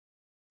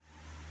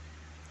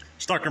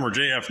Stock number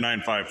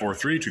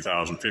JF9543,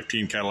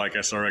 2015 Cadillac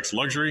Srx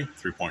Luxury,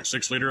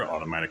 3.6 liter,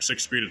 automatic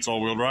 6-speed. It's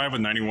all-wheel drive with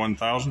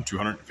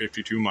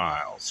 91,252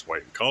 miles.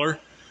 White in color.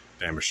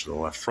 Damage to the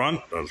left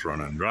front. Does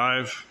run and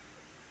drive.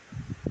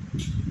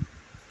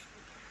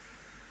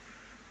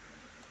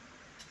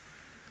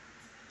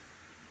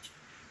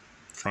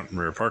 Front and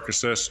rear park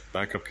assist,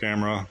 backup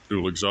camera,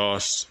 dual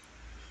exhaust,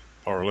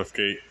 power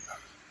liftgate.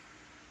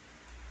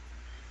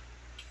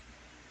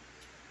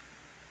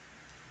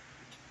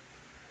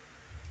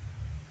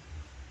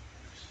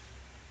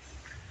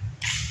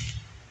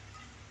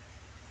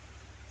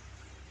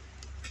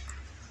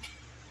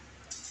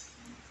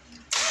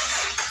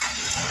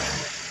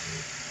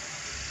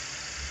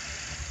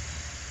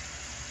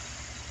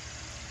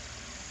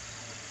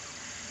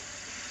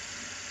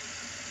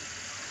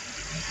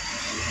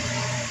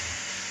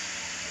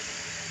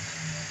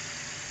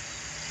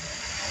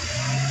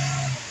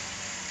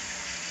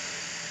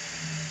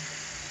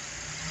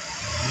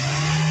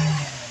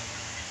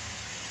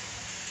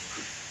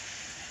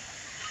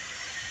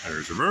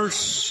 There's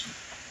reverse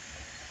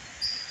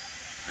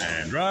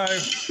and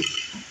drive.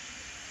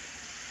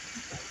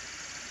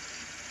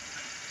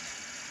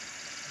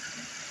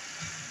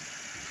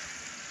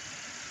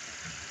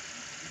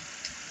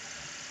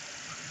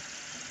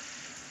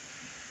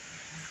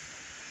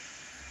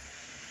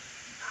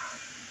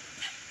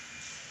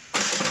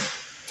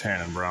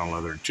 Tan and brown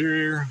leather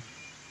interior.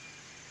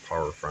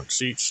 Power front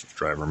seats,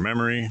 driver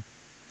memory,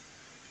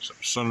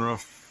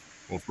 sunroof,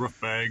 both roof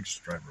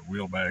bags, driver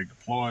wheel bag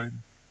deployed.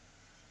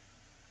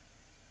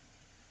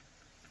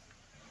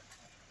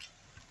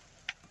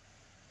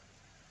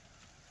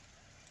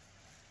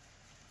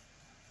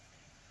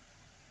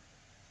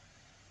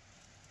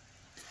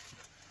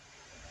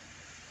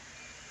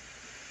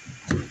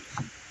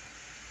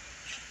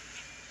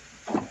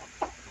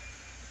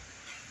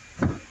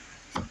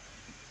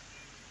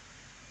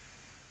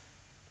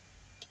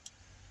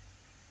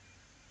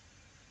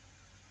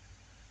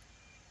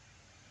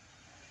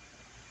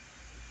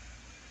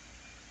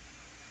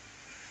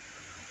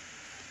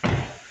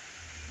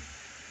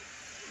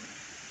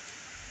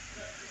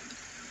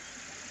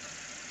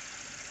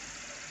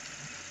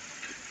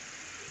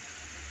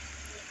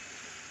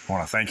 I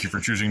want to thank you for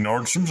choosing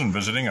Nordstrom's and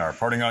visiting our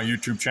Parting Out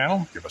YouTube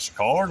channel. Give us a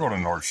call or go to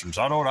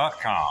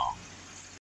nordstromsauto.com.